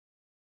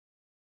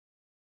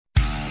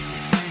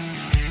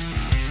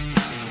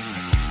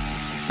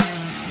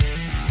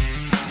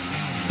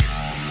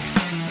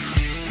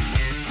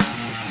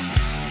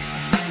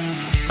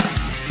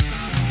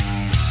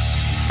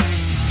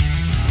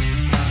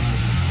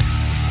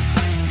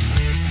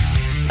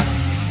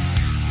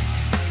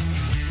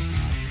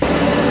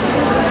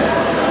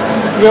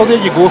Well,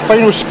 there you go.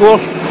 Final score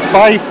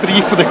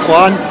 5-3 for the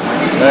Clan.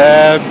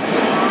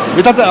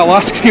 We did it at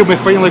last game. We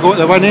finally got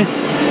the win.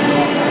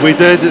 We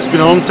did. It's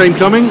been a long time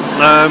coming,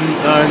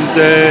 and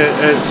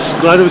it's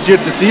glad I was here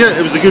to see it.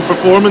 It was a good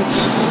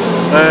performance.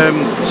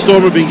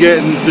 Storm have been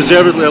getting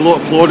deservedly a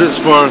lot of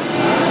plaudits for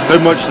how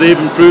much they've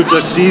improved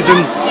this season,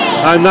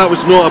 and that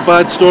was not a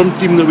bad Storm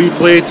team that we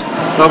played.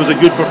 That was a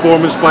good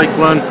performance by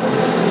Clan.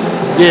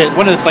 Yeah,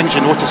 one of the things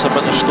you notice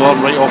about the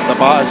Storm right off the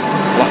bat is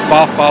they're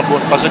a far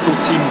more physical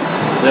team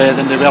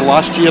than they were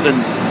last year, and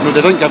they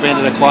didn't give any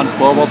of the Clan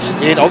forwards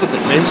or the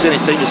defence any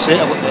time to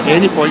settle at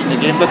any point in the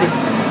game, did they?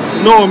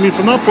 No, I mean,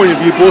 from that point of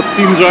view, both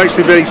teams are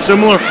actually very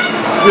similar.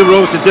 We were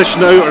obviously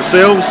dishing out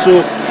ourselves,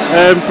 so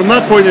from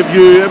that point of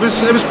view, it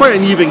was quite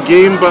an even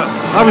game, but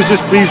I was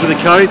just pleased with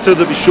the character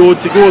that we showed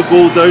to go a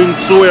goal down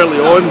so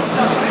early on.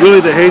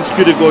 Really, the heads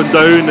could have gone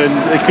down, and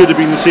it could have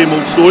been the same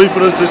old story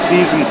for us this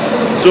season.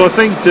 So I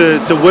think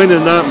to win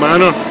in that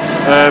manner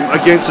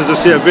against, as I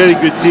say, a very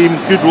good team,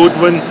 good road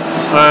win,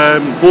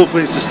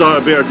 hopefully it's the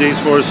start of better days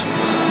for us.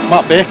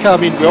 Matt Becker, I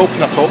mean, we all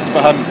kind of talked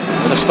about him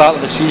at the start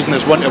of the season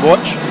as one to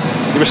watch.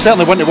 He was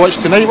certainly one to watch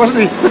tonight,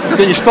 wasn't he?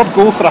 Got his third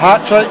goal for a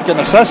hat-trick, got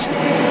an assist,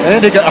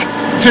 and he got a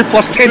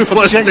 2+10 for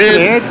the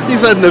head. He's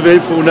had an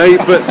eventful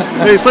night, but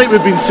it's like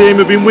we've been saying,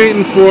 we've been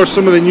waiting for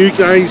some of the new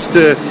guys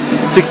to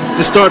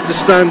start to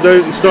stand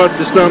out and start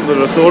to stamp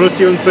their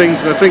authority on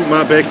things, and I think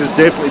Matt Beck has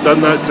definitely done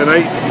that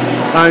tonight.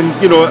 And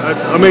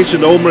I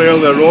mentioned Ulmer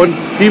earlier on.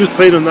 He was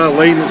playing on that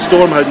line that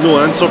Storm had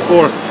no answer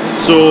for,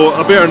 so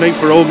a better night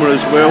for Ulmer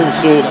as well.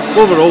 So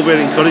overall,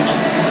 very encouraged.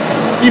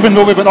 Even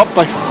though we went up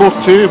by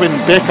 4-2 when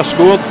Becker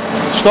scored,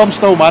 Storm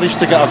still managed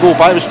to get a goal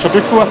back. It was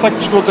Trabuco, I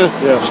think, scored the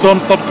Storm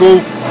third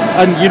goal,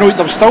 and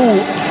there was still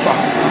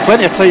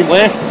plenty of time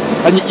left,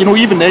 and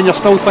even then you're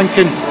still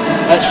thinking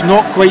it's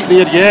not quite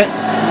there yet.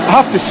 I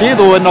have to say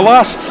though, in the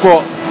last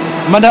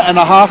minute and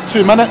a half,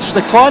 2 minutes,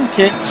 the Clan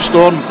kept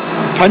Storm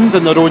pinned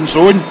in their own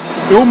zone.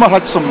 Ulmer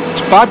had some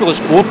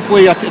fabulous board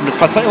play, in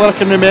particular I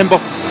can remember,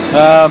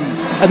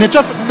 and they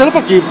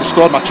never gave the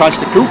Storm a chance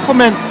to pull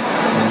Clement.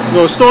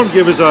 No, Storm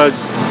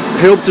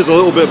helped us a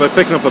little bit by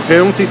picking up a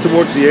penalty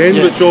towards the end,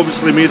 which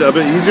obviously made it a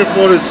bit easier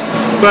for us.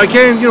 But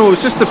again,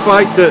 it's just the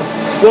fact that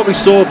what we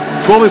saw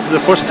probably for the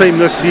first time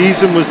this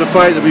season was the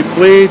fact that we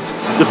played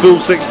the full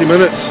 60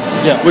 minutes,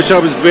 which I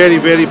was very,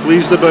 very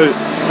pleased about.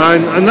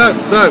 And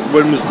that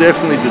win was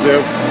definitely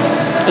deserved.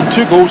 And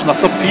 2 goals in the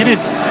third period.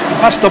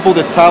 That's double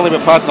the tally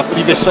we've had in the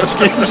previous 6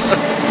 games.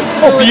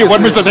 Albeit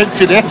one was an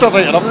empty netter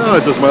right enough. No,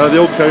 it doesn't matter, they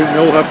all count, they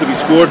all have to be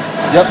scored.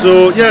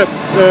 So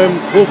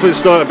hopefully the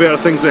start of better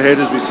things ahead,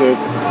 as we said.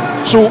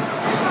 So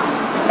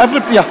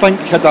everybody, I think,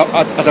 had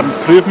an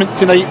improvement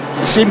tonight.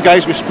 The same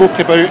guys we spoke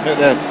about at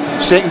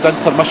the second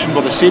intermission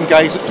were the same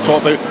guys that we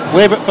talked about.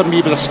 Levitt for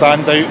me was a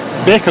standout.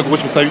 Becker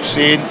goes without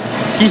saying.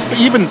 Keith, but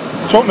even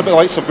talking about the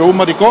likes of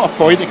Ulmer, he got a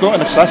point, he got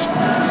an assist,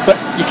 but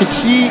you could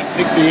see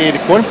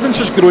the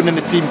confidence is growing in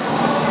the team.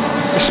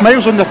 The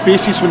smiles on their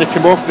faces when they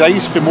came off the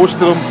ice for most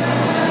of them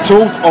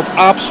told of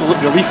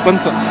absolute relief, didn't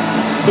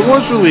it? It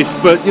was relief,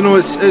 but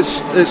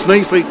it's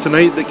nights like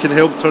tonight that can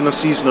help turn a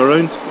season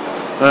around.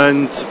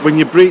 And when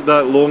you break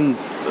that long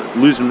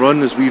losing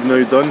run as we've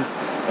now done,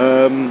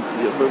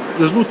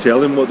 there's no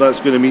telling what that's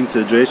going to mean to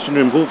the dressing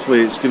room.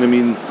 Hopefully it's going to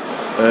mean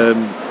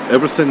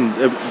everything.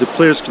 The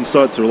players can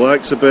start to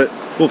relax a bit.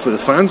 Hopefully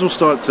the fans will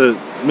start to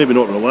maybe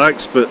not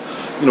relax, but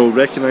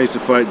recognise the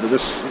fact that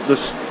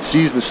this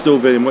season is still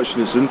very much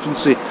in its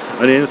infancy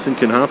and anything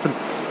can happen.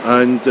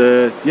 And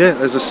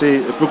as I say,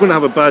 if we're going to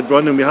have a bad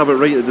run and we have it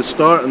right at the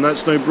start and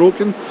that's now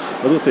broken,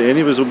 I don't think any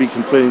of us will be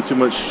complaining too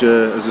much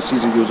as the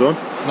season goes on.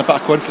 And a bit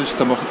of confidence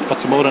for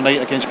tomorrow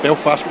night against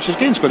Belfast, which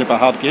again is going to be a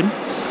hard game.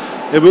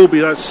 It will be.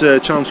 That's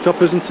Challenge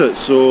Cup, isn't it?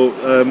 So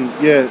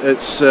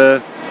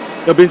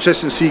it'll be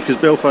interesting to see, because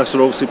Belfast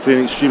are obviously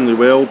playing extremely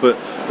well, but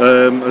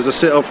as I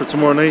set up for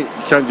tomorrow night,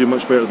 you can't do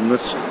much better than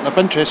this. It'll be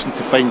interesting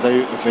to find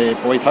out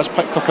if Boyd has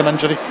picked up an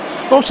injury,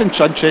 but also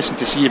interesting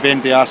to see if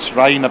MD asks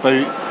Ryan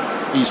about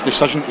his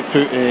decision to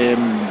put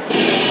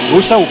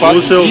Rosehill back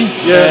in D.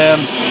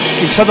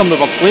 Considering they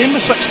were playing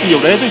with 6D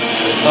already,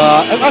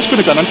 that's going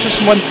to be an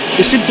interesting one.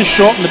 They seem to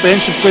shorten the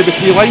bench and play with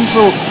 3 lines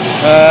though,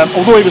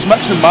 although he was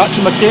mixing and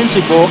matching. Mackenzie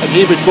got and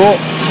David got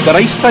their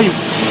ice time,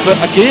 but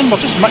again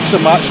we're just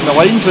mixing and matching the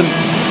lines, and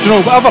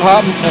whatever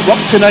happened, it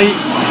worked tonight.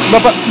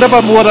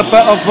 Maybe more a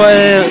bit of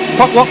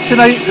puck luck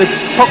tonight. The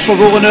pucks were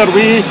rolling our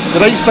way,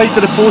 the right side of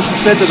the post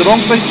instead of the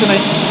wrong side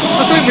tonight.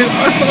 I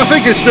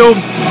think it still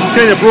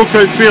kind of broke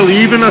out fairly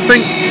even. I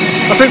think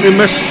we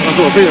missed. I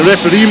think the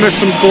referee missed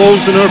some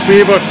calls in our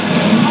favour.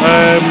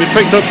 We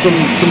picked up some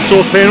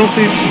soft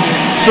penalties,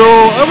 so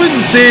I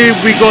wouldn't say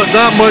we got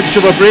that much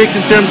of a break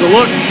in terms of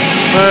luck.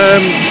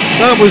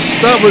 That was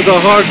a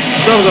hard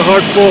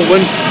fought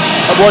win.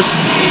 It was,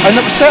 and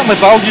it was certainly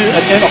value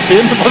and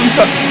entertainment, wasn't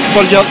it?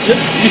 For you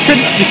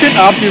couldn't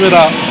argue with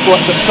that.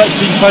 What's it,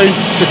 £16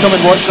 to come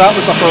and watch that?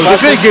 Was a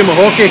great game of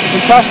hockey.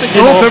 Fantastic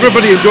game. I hope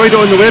everybody enjoyed it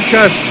on the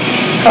webcast.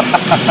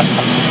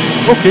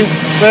 Okay,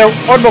 well,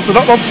 onwards and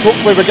upwards.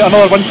 Hopefully we get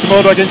another win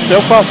tomorrow against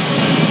Belfast.